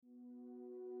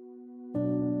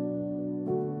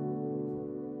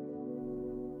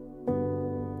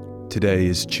Today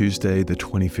is Tuesday, the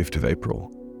 25th of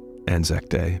April, ANZAC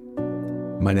Day.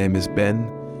 My name is Ben,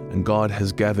 and God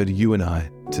has gathered you and I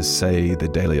to say the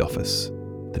daily office,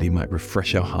 that He might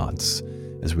refresh our hearts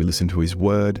as we listen to His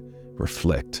word,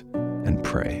 reflect, and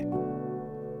pray.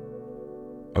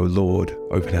 O Lord,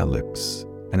 open our lips,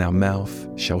 and our mouth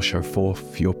shall show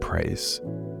forth your praise.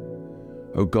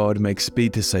 O God, make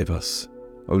speed to save us.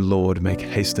 O Lord, make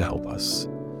haste to help us.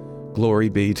 Glory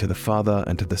be to the Father,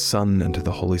 and to the Son, and to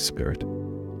the Holy Spirit,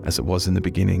 as it was in the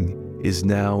beginning, is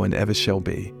now, and ever shall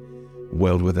be,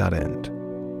 world without end.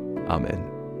 Amen.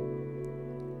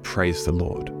 Praise the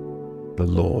Lord. The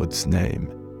Lord's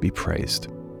name be praised.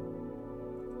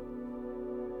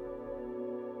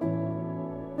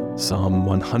 Psalm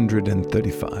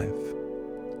 135.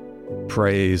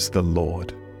 Praise the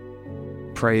Lord.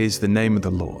 Praise the name of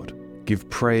the Lord. Give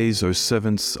praise, O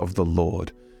servants of the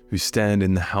Lord, who stand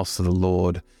in the house of the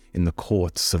Lord, in the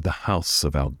courts of the house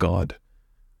of our God.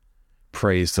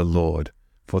 Praise the Lord,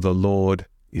 for the Lord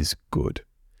is good.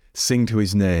 Sing to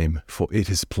his name, for it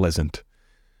is pleasant.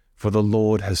 For the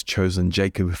Lord has chosen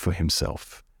Jacob for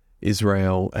himself,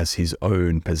 Israel as his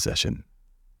own possession.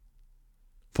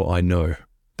 For I know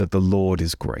that the Lord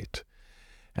is great,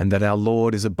 and that our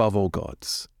Lord is above all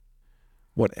gods.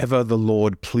 Whatever the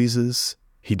Lord pleases,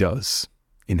 he does,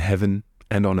 in heaven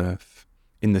and on earth,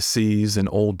 in the seas and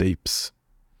all deeps.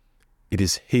 It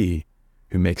is he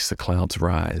who makes the clouds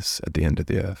rise at the end of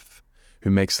the earth, who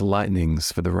makes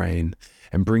lightnings for the rain,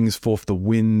 and brings forth the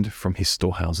wind from his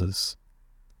storehouses.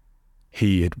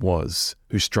 He it was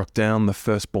who struck down the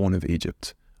firstborn of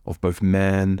Egypt, of both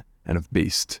man and of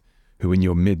beast, who in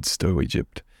your midst, O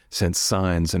Egypt, sent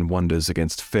signs and wonders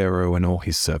against Pharaoh and all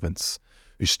his servants,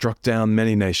 who struck down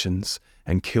many nations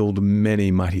and killed many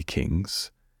mighty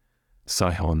kings,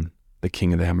 Sihon, the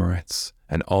king of the Amorites,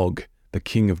 and Og, the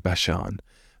king of Bashan,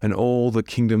 and all the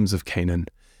kingdoms of Canaan,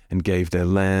 and gave their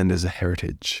land as a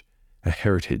heritage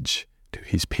to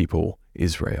his people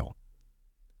Israel.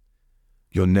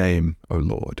 Your name, O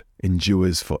Lord,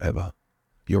 endures forever.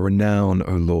 Your renown,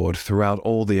 O Lord, throughout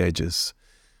all the ages.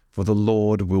 For the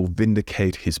Lord will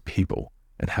vindicate his people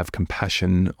and have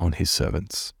compassion on his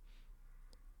servants.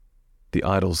 The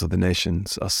idols of the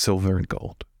nations are silver and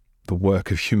gold, the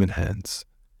work of human hands.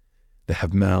 They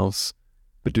have mouths,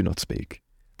 but do not speak.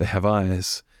 They have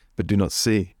eyes, but do not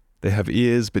see. They have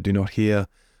ears, but do not hear,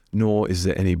 nor is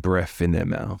there any breath in their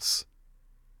mouths.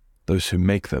 Those who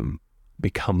make them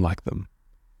become like them.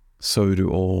 So do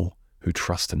all who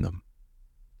trust in them.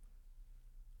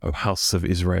 O house of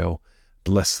Israel,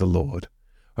 bless the Lord.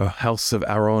 O house of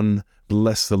Aaron,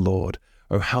 bless the Lord.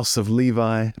 O house of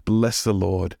Levi, bless the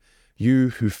Lord. You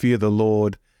who fear the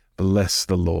Lord, bless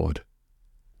the Lord.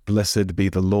 Blessed be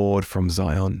the Lord from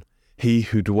Zion, he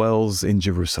who dwells in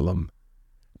Jerusalem.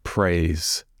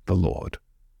 Praise the Lord.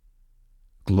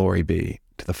 Glory be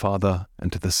to the Father,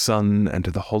 and to the Son, and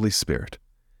to the Holy Spirit,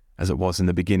 as it was in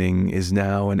the beginning, is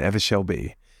now, and ever shall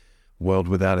be, world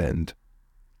without end.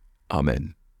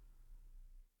 Amen.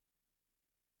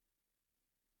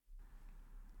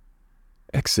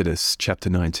 Exodus chapter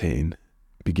 19,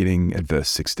 beginning at verse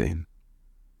 16.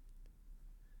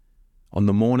 On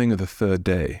the morning of the third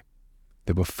day,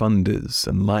 there were thunders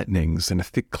and lightnings and a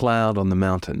thick cloud on the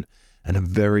mountain and a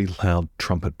very loud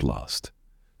trumpet blast,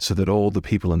 so that all the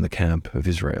people in the camp of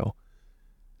Israel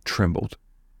trembled.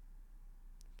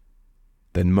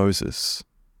 Then Moses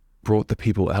brought the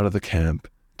people out of the camp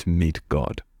to meet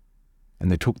God,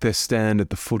 and they took their stand at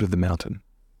the foot of the mountain.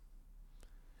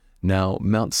 Now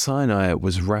Mount Sinai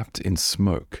was wrapped in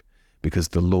smoke, because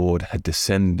the Lord had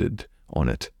descended on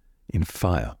it in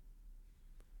fire.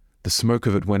 The smoke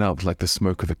of it went up like the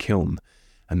smoke of a kiln,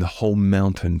 and the whole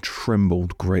mountain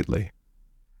trembled greatly.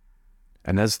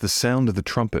 And as the sound of the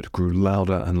trumpet grew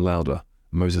louder and louder,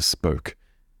 Moses spoke,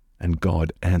 and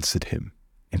God answered him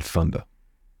in thunder.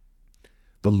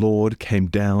 The Lord came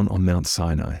down on Mount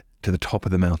Sinai to the top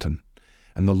of the mountain,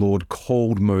 and the Lord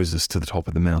called Moses to the top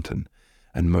of the mountain,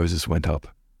 and Moses went up.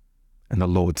 And the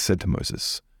Lord said to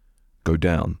Moses, Go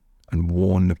down and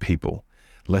warn the people,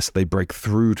 lest they break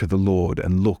through to the Lord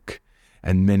and look,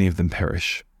 and many of them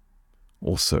perish.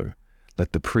 Also,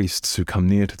 let the priests who come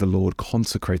near to the Lord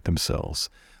consecrate themselves,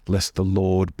 lest the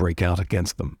Lord break out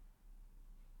against them.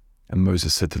 And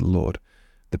Moses said to the Lord,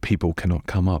 The people cannot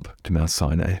come up to Mount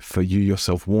Sinai, for you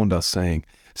yourself warned us, saying,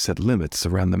 Set limits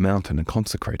around the mountain and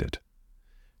consecrate it.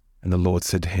 And the Lord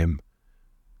said to him,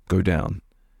 Go down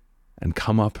and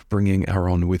come up, bringing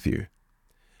Aaron with you.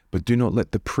 But do not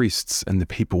let the priests and the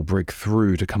people break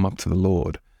through to come up to the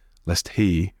Lord, lest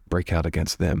he break out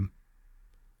against them.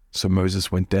 So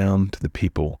Moses went down to the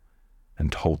people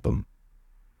and told them.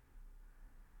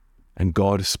 And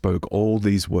God spoke all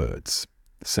these words,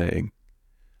 saying,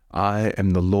 I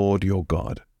am the Lord your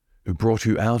God, who brought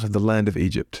you out of the land of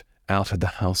Egypt, out of the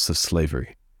house of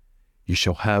slavery. You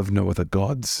shall have no other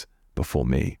gods before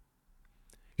me.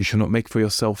 You shall not make for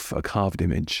yourself a carved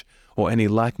image, or any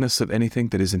likeness of anything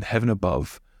that is in heaven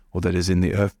above, or that is in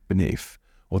the earth beneath,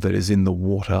 or that is in the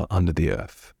water under the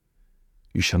earth.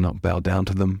 You shall not bow down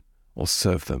to them, or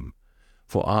serve them.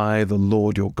 For I, the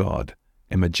Lord your God,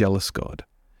 am a jealous God,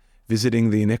 visiting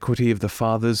the iniquity of the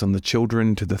fathers on the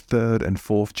children to the third and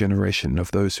fourth generation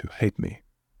of those who hate me,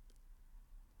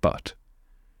 but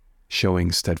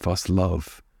showing steadfast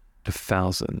love to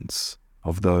thousands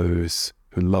of those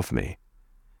who love me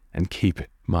and keep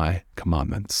my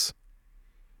commandments.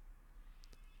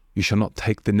 You shall not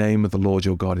take the name of the Lord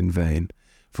your God in vain,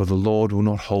 for the Lord will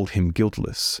not hold him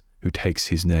guiltless who takes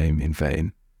his name in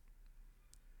vain.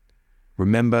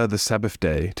 Remember the Sabbath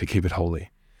day to keep it holy.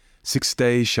 6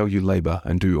 days shall you labor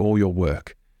and do all your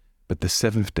work, but the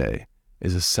seventh day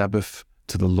is a Sabbath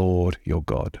to the Lord your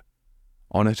God.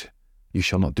 On it you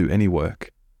shall not do any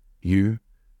work, you,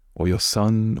 or your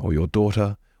son, or your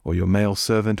daughter, or your male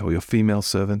servant, or your female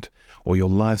servant, or your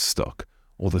livestock,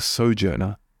 or the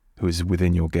sojourner who is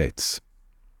within your gates.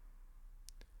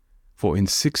 For in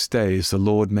 6 days the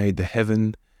Lord made the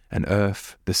heaven and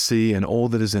earth, the sea, and all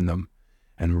that is in them,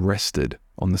 and rested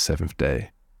on the seventh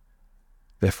day.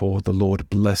 Therefore the Lord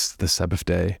blessed the Sabbath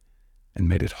day and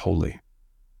made it holy.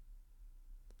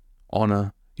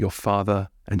 Honor your father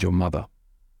and your mother,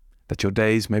 that your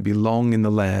days may be long in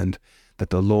the land that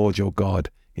the Lord your God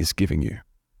is giving you.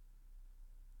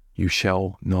 You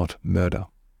shall not murder.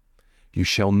 You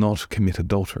shall not commit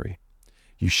adultery.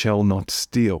 You shall not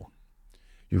steal.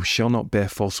 You shall not bear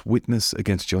false witness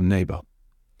against your neighbor.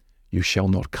 You shall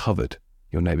not covet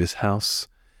your neighbor's house.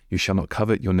 You shall not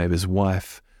covet your neighbor's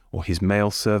wife, or his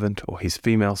male servant, or his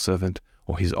female servant,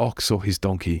 or his ox, or his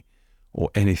donkey, or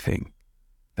anything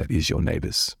that is your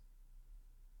neighbor's.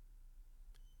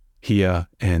 Here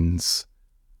ends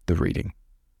the reading.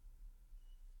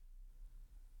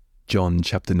 John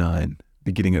chapter 9,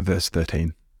 beginning at verse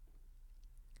 13.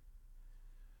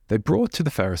 They brought to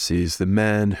the Pharisees the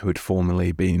man who had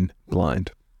formerly been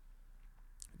blind.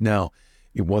 Now,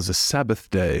 it was a Sabbath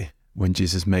day when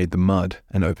Jesus made the mud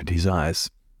and opened his eyes.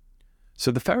 So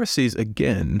the Pharisees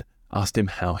again asked him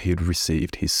how he had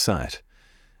received his sight.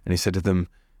 And he said to them,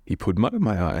 He put mud in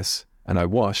my eyes, and I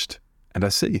washed, and I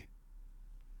see.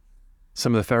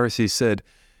 Some of the Pharisees said,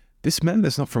 This man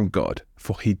is not from God,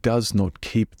 for he does not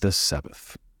keep the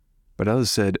Sabbath. But others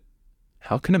said,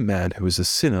 How can a man who is a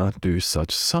sinner do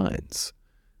such signs?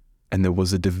 And there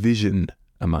was a division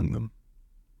among them.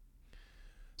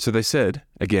 So they said,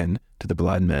 again, to the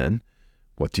blind man,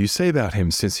 What do you say about him,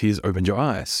 since he has opened your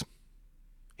eyes?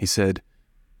 He said,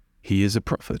 He is a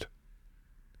prophet.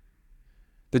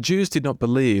 The Jews did not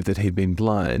believe that he had been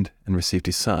blind and received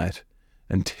his sight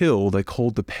until they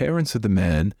called the parents of the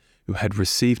man who had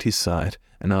received his sight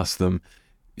and asked them,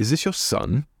 Is this your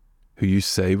son, who you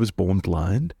say was born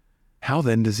blind? How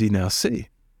then does he now see?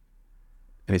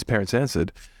 And his parents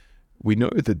answered, We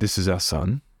know that this is our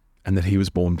son, and that he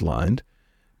was born blind,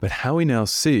 but how he now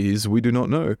sees we do not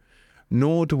know,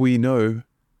 nor do we know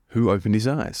who opened his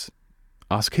eyes.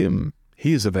 Ask him,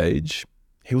 he is of age,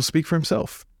 he will speak for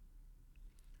himself.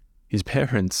 His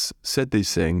parents said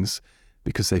these things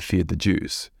because they feared the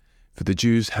Jews, for the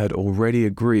Jews had already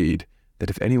agreed that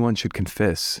if anyone should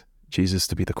confess Jesus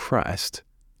to be the Christ,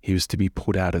 he was to be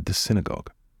put out of the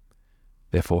synagogue.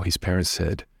 Therefore his parents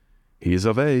said, He is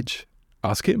of age,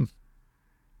 ask him.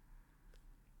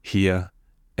 Here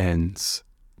ends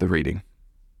the reading.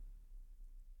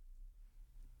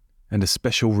 And a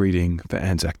special reading for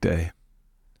ANZAC Day.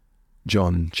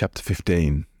 John chapter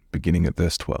 15, beginning at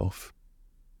verse 12.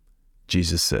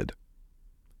 Jesus said,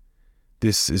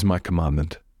 This is my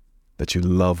commandment, that you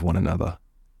love one another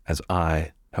as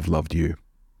I have loved you.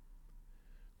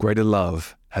 Greater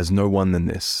love has no one than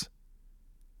this,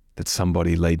 that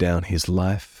somebody lay down his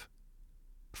life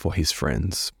for his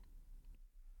friends.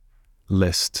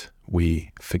 Lest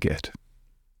we forget.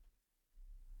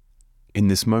 In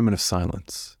this moment of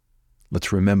silence,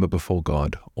 let's remember before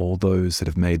God all those that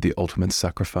have made the ultimate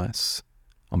sacrifice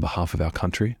on behalf of our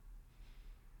country.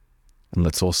 And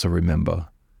let's also remember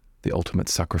the ultimate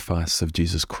sacrifice of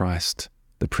Jesus Christ,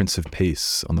 the Prince of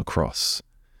Peace on the cross,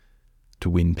 to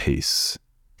win peace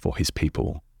for his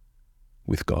people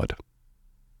with God.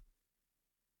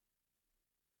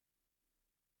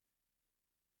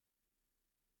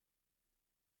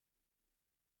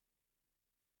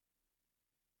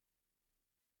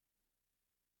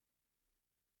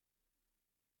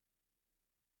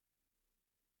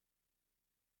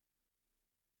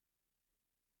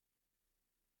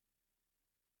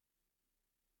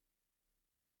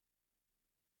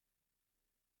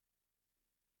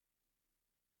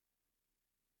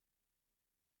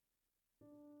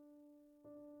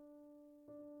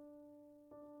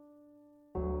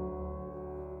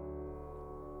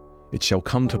 It shall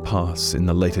come to pass in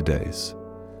the later days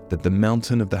that the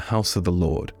mountain of the house of the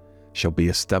Lord shall be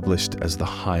established as the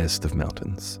highest of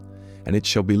mountains, and it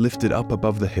shall be lifted up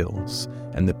above the hills,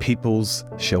 and the peoples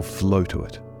shall flow to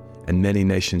it, and many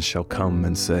nations shall come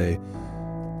and say,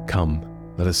 Come,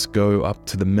 let us go up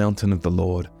to the mountain of the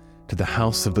Lord, to the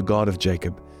house of the God of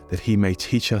Jacob, that he may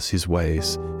teach us his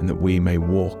ways, and that we may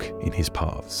walk in his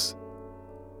paths.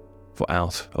 For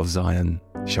out of Zion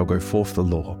shall go forth the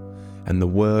law, and the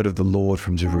word of the Lord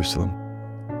from Jerusalem.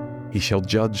 He shall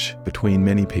judge between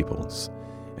many peoples,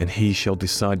 and he shall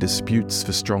decide disputes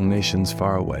for strong nations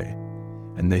far away.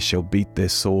 And they shall beat their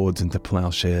swords into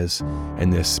plowshares,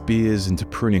 and their spears into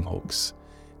pruning hooks.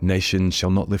 Nation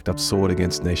shall not lift up sword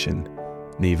against nation,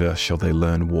 neither shall they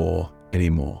learn war any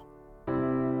more.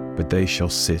 But they shall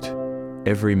sit,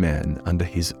 every man under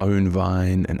his own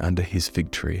vine and under his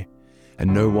fig tree,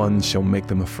 and no one shall make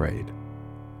them afraid.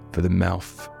 For the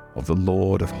mouth of the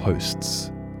Lord of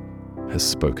hosts has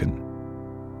spoken.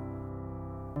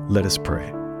 Let us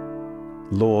pray.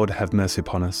 Lord, have mercy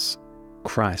upon us.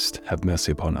 Christ, have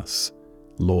mercy upon us.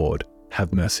 Lord,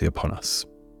 have mercy upon us.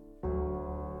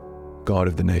 God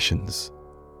of the nations,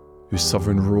 whose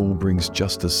sovereign rule brings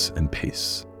justice and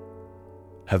peace,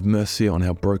 have mercy on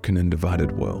our broken and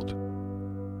divided world.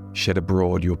 Shed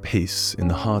abroad your peace in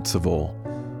the hearts of all,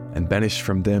 and banish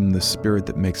from them the spirit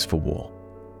that makes for war,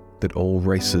 that all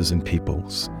races and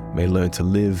peoples may learn to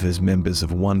live as members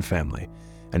of one family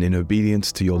and in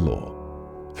obedience to your law,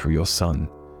 through your Son,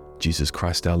 Jesus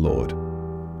Christ our Lord.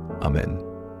 Amen.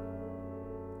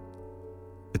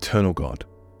 Eternal God,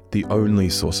 the only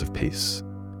source of peace,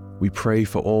 we pray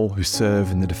for all who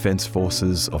serve in the defense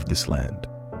forces of this land.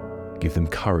 Give them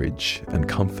courage and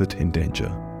comfort in danger,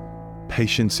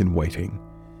 patience in waiting,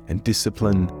 and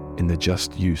discipline in the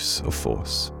just use of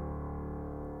force.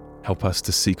 Help us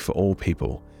to seek for all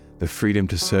people the freedom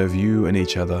to serve you and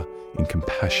each other in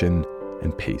compassion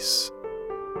and peace.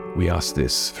 We ask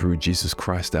this through Jesus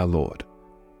Christ our Lord.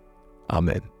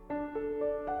 Amen.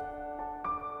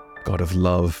 God of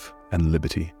love and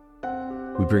liberty,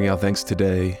 we bring our thanks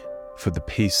today for the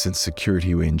peace and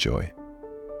security we enjoy.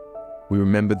 We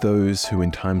remember those who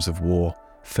in times of war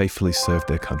faithfully served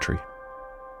their country.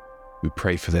 We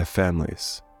pray for their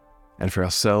families and for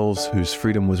ourselves whose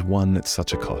freedom was won at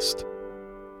such a cost.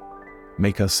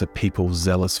 Make us a people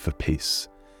zealous for peace,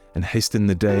 and hasten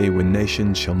the day when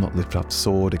nation shall not lift up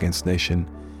sword against nation,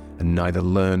 and neither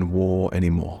learn war any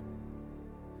more.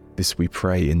 This we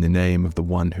pray in the name of the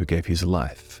one who gave his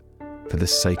life for the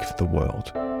sake of the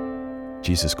world,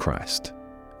 Jesus Christ,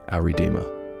 our Redeemer.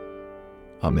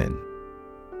 Amen.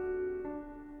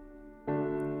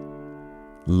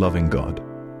 Loving God,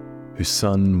 whose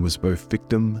Son was both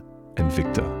victim and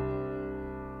victor,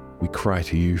 we cry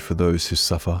to you for those who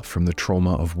suffer from the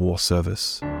trauma of war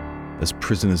service, as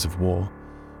prisoners of war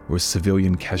or as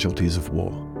civilian casualties of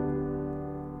war.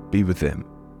 Be with them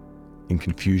in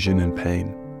confusion and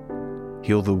pain.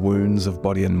 Heal the wounds of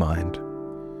body and mind.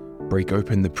 Break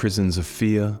open the prisons of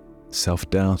fear,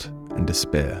 self-doubt, and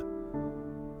despair,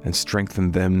 and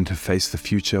strengthen them to face the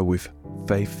future with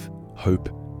faith, hope,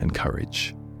 and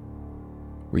courage.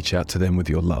 Reach out to them with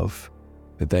your love,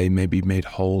 that they may be made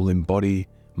whole in body,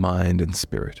 mind, and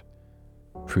spirit,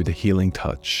 through the healing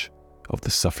touch of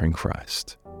the suffering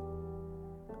Christ.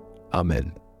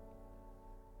 Amen.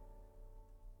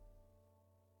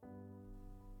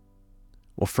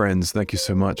 Well, friends, thank you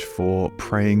so much for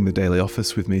praying the daily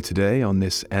office with me today on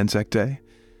this ANZAC Day.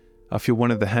 If you're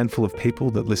one of the handful of people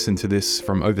that listen to this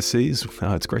from overseas,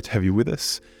 it's great to have you with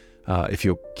us. If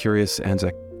you're curious,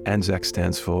 ANZAC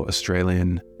stands for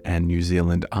Australian and New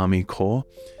Zealand Army Corps.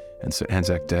 And so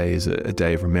ANZAC Day is a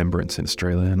day of remembrance in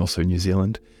Australia and also New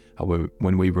Zealand,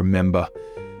 when we remember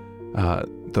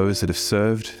those that have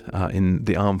served in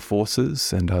the armed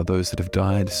forces and those that have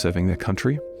died serving their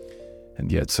country. And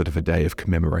yet sort of a day of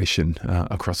commemoration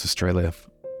across Australia.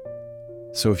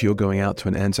 So if you're going out to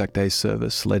an ANZAC Day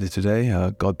service later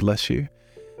today, God bless you.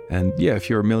 And yeah, if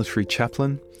you're a military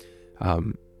chaplain,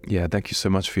 thank you so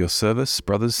much for your service,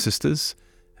 brothers, sisters.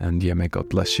 And yeah, may God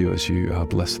bless you as you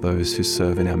bless those who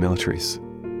serve in our militaries.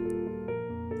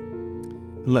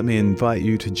 Let me invite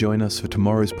you to join us for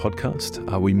tomorrow's podcast.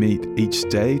 We meet each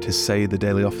day to say the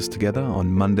daily office together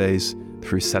on Mondays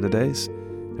through Saturdays.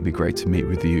 It'd be great to meet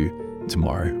with you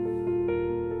tomorrow.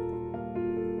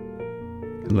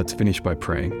 And let's finish by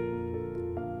praying.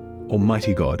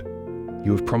 Almighty God,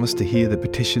 you have promised to hear the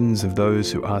petitions of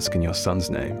those who ask in your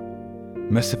Son's name.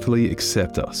 Mercifully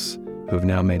accept us, who have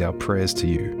now made our prayers to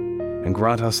you, and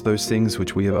grant us those things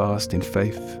which we have asked in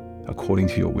faith, according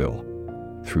to your will,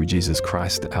 through Jesus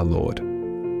Christ our Lord.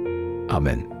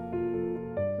 Amen.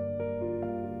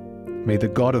 May the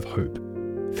God of hope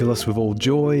fill us with all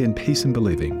joy and peace in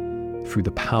believing through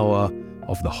the power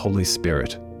of the Holy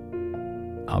Spirit.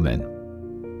 Amen.